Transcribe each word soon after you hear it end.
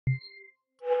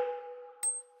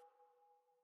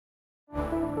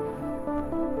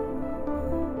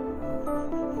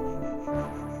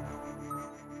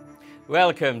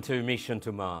Welcome to Mission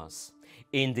to Mars.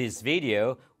 In this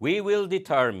video, we will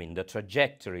determine the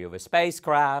trajectory of a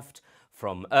spacecraft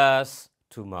from Earth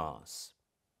to Mars.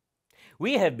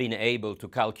 We have been able to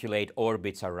calculate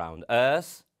orbits around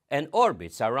Earth and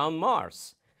orbits around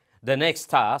Mars. The next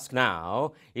task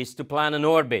now is to plan an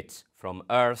orbit from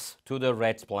Earth to the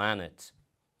red planet.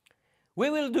 We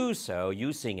will do so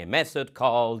using a method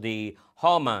called the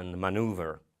Hohmann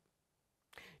maneuver.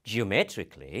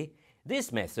 Geometrically,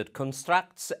 this method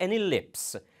constructs an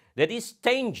ellipse that is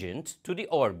tangent to the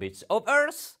orbits of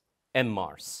Earth and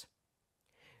Mars.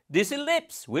 This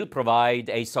ellipse will provide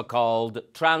a so-called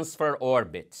transfer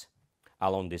orbit.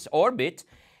 Along this orbit,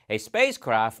 a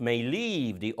spacecraft may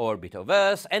leave the orbit of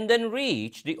Earth and then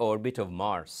reach the orbit of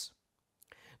Mars.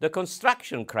 The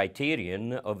construction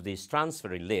criterion of this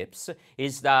transfer ellipse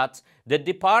is that the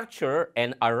departure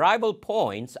and arrival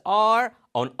points are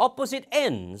on opposite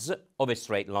ends of a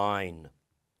straight line.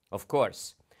 Of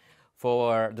course,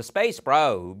 for the space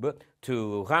probe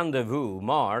to rendezvous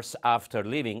Mars after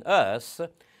leaving Earth,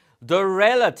 the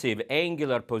relative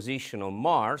angular position of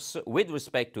Mars with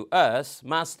respect to Earth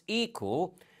must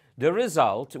equal the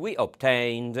result we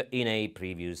obtained in a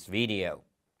previous video.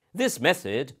 This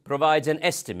method provides an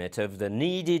estimate of the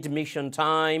needed mission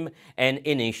time and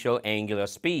initial angular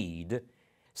speed.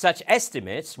 Such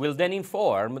estimates will then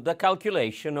inform the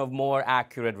calculation of more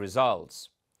accurate results.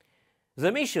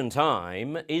 The mission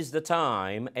time is the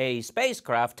time a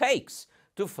spacecraft takes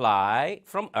to fly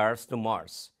from Earth to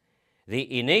Mars.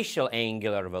 The initial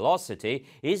angular velocity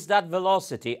is that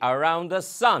velocity around the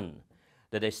Sun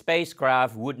that a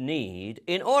spacecraft would need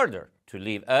in order to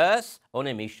leave Earth on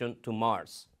a mission to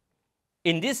Mars.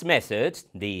 In this method,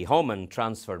 the Hohmann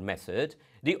Transfer method,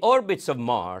 the orbits of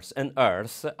Mars and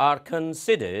Earth are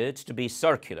considered to be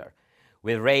circular,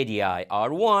 with radii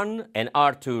r1 and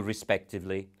r2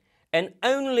 respectively, and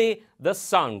only the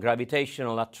Sun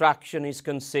gravitational attraction is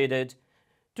considered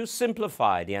to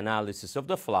simplify the analysis of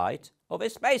the flight of a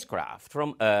spacecraft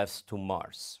from Earth to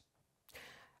Mars.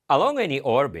 Along any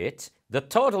orbit, the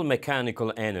total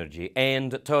mechanical energy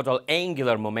and total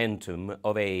angular momentum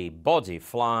of a body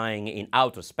flying in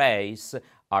outer space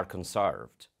are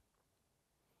conserved.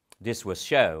 This was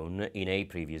shown in a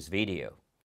previous video.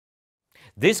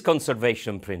 This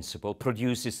conservation principle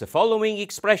produces the following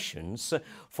expressions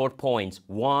for points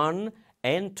 1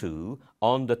 and 2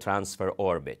 on the transfer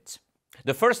orbit.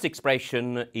 The first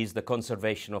expression is the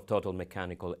conservation of total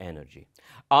mechanical energy.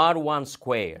 R1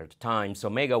 squared times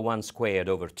omega 1 squared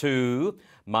over 2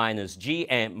 minus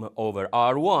Gm over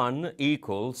R1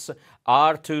 equals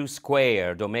R2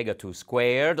 squared omega 2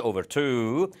 squared over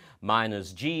 2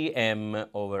 minus Gm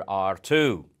over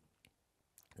R2.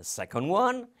 The second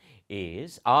one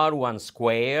is R1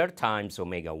 squared times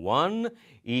omega 1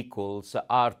 equals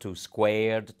R2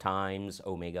 squared times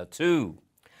omega 2.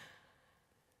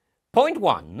 Point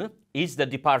 1 is the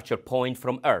departure point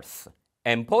from Earth,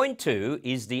 and point 2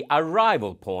 is the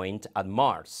arrival point at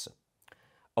Mars.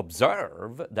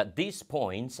 Observe that these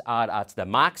points are at the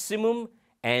maximum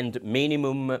and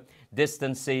minimum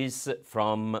distances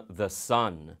from the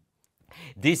Sun.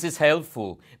 This is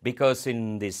helpful because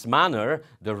in this manner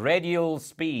the radial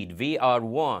speed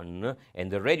Vr1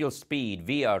 and the radial speed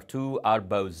Vr2 are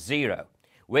both zero,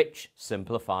 which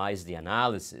simplifies the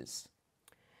analysis.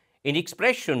 In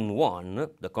expression 1,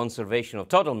 the conservation of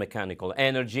total mechanical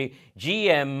energy,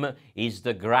 Gm is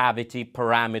the gravity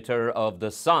parameter of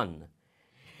the Sun.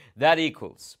 That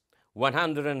equals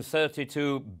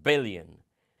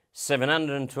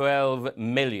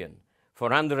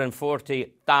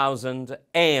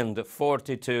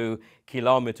 132,712,440,042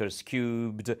 kilometers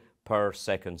cubed per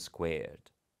second squared.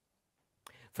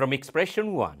 From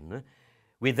expression 1,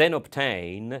 we then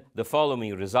obtain the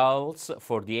following results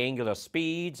for the angular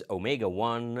speeds omega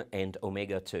 1 and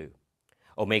omega 2.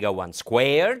 Omega 1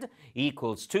 squared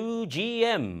equals 2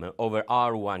 Gm over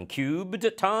R1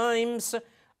 cubed times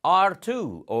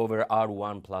R2 over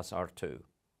R1 plus R2.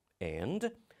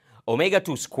 And omega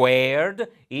 2 squared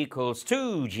equals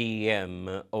 2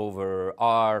 Gm over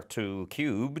R2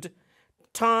 cubed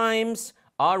times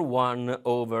R1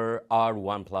 over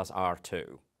R1 plus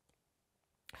R2.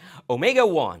 Omega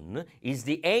 1 is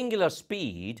the angular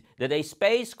speed that a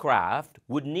spacecraft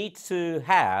would need to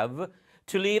have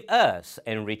to leave Earth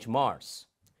and reach Mars.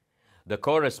 The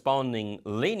corresponding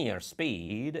linear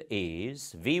speed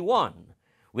is V1,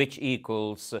 which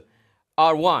equals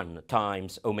R1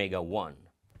 times omega 1.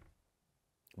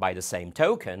 By the same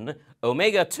token,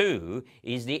 omega 2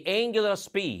 is the angular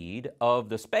speed of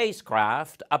the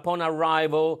spacecraft upon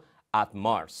arrival at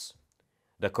Mars.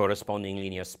 The corresponding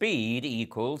linear speed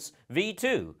equals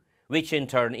V2, which in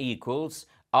turn equals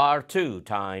R2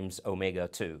 times omega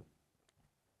 2.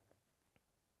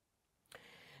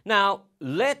 Now,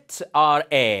 let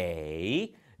RA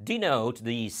denote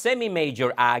the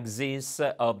semi-major axis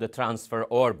of the transfer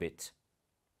orbit.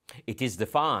 It is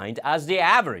defined as the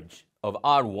average of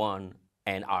R1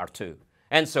 and R2.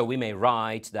 And so we may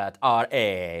write that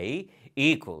RA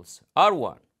equals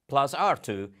R1 plus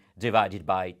R2 divided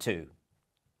by 2.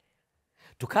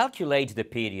 To calculate the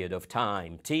period of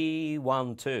time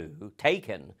T12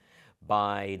 taken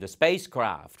by the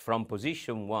spacecraft from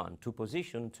position 1 to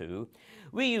position 2,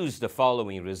 we use the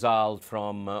following result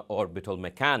from orbital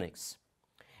mechanics.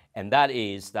 And that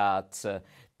is that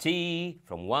T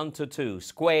from 1 to 2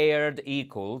 squared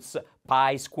equals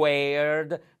pi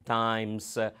squared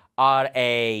times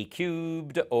RA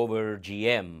cubed over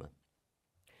GM.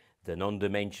 The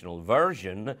non-dimensional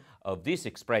version of this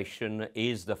expression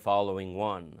is the following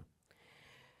one.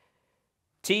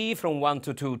 T from 1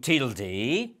 to 2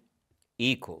 tilde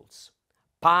equals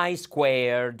pi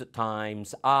squared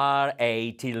times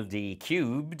RA tilde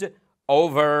cubed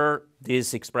over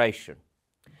this expression.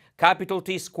 Capital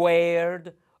T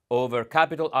squared over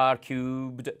capital R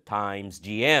cubed times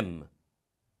GM.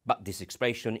 But this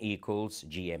expression equals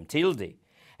GM tilde.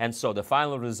 And so the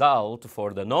final result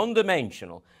for the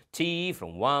non-dimensional T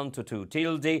from 1 to 2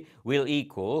 tilde will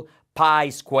equal pi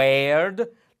squared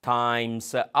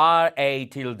times RA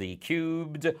tilde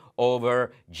cubed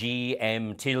over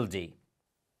GM tilde.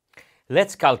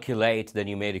 Let's calculate the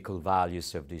numerical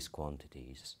values of these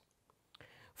quantities.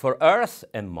 For Earth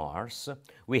and Mars,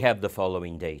 we have the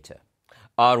following data.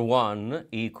 R1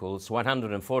 equals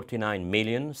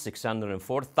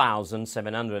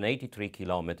 149,604,783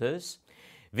 kilometers.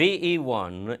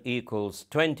 VE1 equals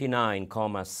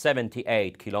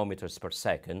 29,78 kilometers per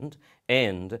second,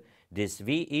 and this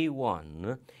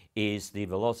VE1 is the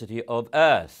velocity of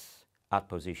Earth at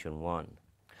position 1.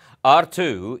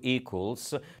 R2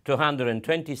 equals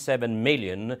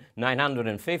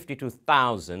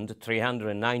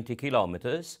 227,952,390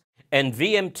 kilometers, and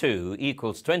VM2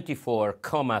 equals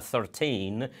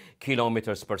 24,13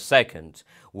 kilometers per second,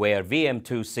 where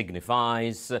VM2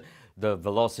 signifies the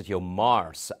velocity of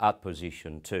Mars at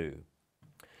position 2.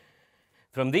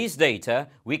 From these data,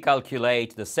 we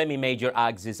calculate the semi-major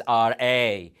axis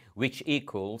RA, which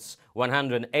equals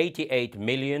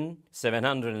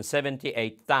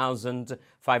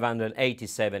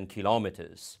 188,778,587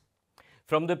 kilometers.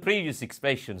 From the previous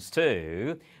expressions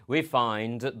too, we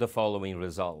find the following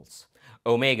results.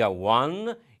 Omega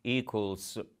 1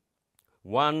 equals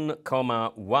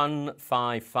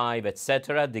 1,155,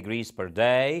 etc. degrees per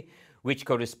day, which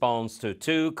corresponds to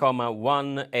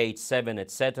 2,187,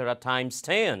 etc. times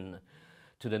 10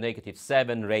 to the negative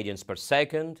 7 radians per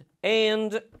second.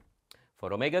 And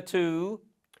for omega 2,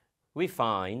 we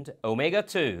find omega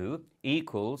 2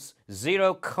 equals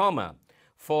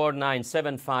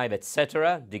 0,4975,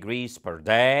 etc. degrees per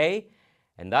day,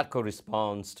 and that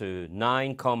corresponds to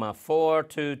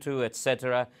 9,422,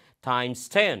 etc. times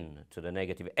 10 to the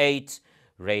negative 8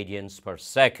 radians per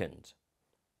second.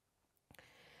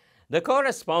 The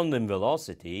corresponding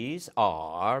velocities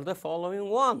are the following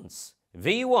ones.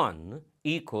 V1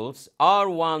 equals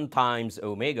R1 times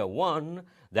omega 1,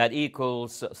 that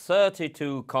equals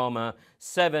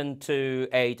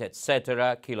 32,728,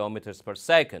 etc. kilometers per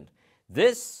second.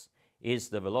 This is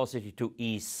the velocity to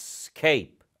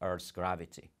escape Earth's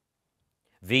gravity.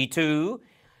 V2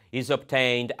 is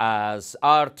obtained as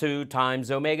R2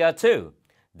 times omega 2.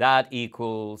 That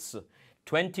equals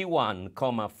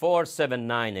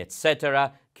 21,479,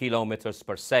 etc. kilometers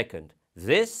per second.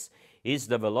 This is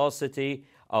the velocity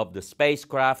of the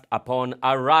spacecraft upon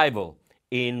arrival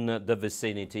in the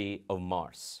vicinity of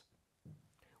Mars.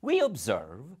 We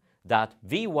observe that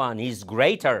V1 is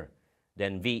greater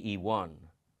than VE1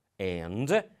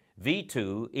 and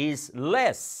V2 is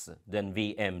less than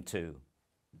VM2.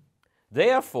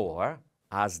 Therefore,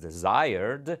 as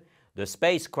desired, the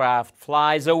spacecraft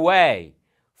flies away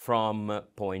from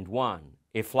point 1.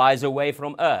 It flies away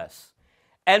from Earth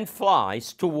and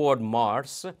flies toward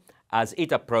Mars as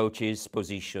it approaches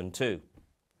position 2.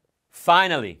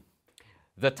 Finally,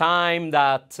 the time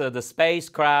that the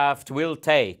spacecraft will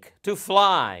take to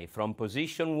fly from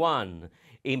position 1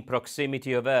 in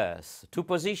proximity of Earth to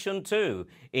position 2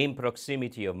 in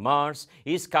proximity of Mars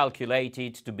is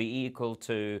calculated to be equal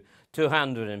to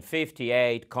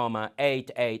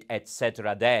 258,88,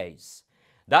 etc. days.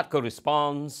 That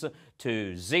corresponds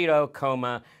to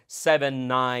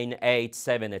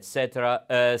 0,7987, etc.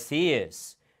 Earth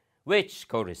years, which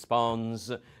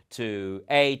corresponds to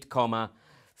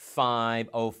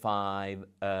 8,505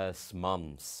 Earth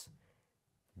months.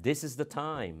 This is the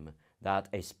time that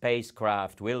a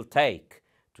spacecraft will take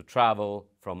to travel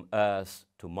from Earth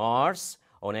to Mars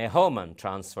on a Hohmann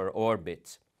Transfer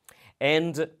orbit.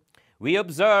 And we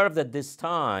observe that this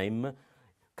time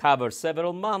covers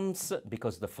several months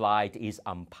because the flight is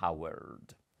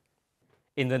unpowered.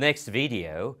 In the next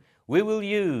video, we will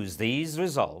use these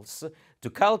results to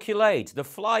calculate the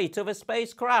flight of a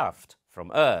spacecraft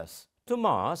from Earth to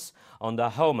Mars on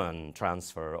the Hohmann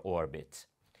Transfer orbit.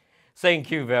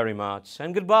 Thank you very much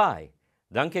and goodbye.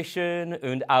 Dankeschön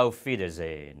und auf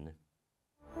Wiedersehen.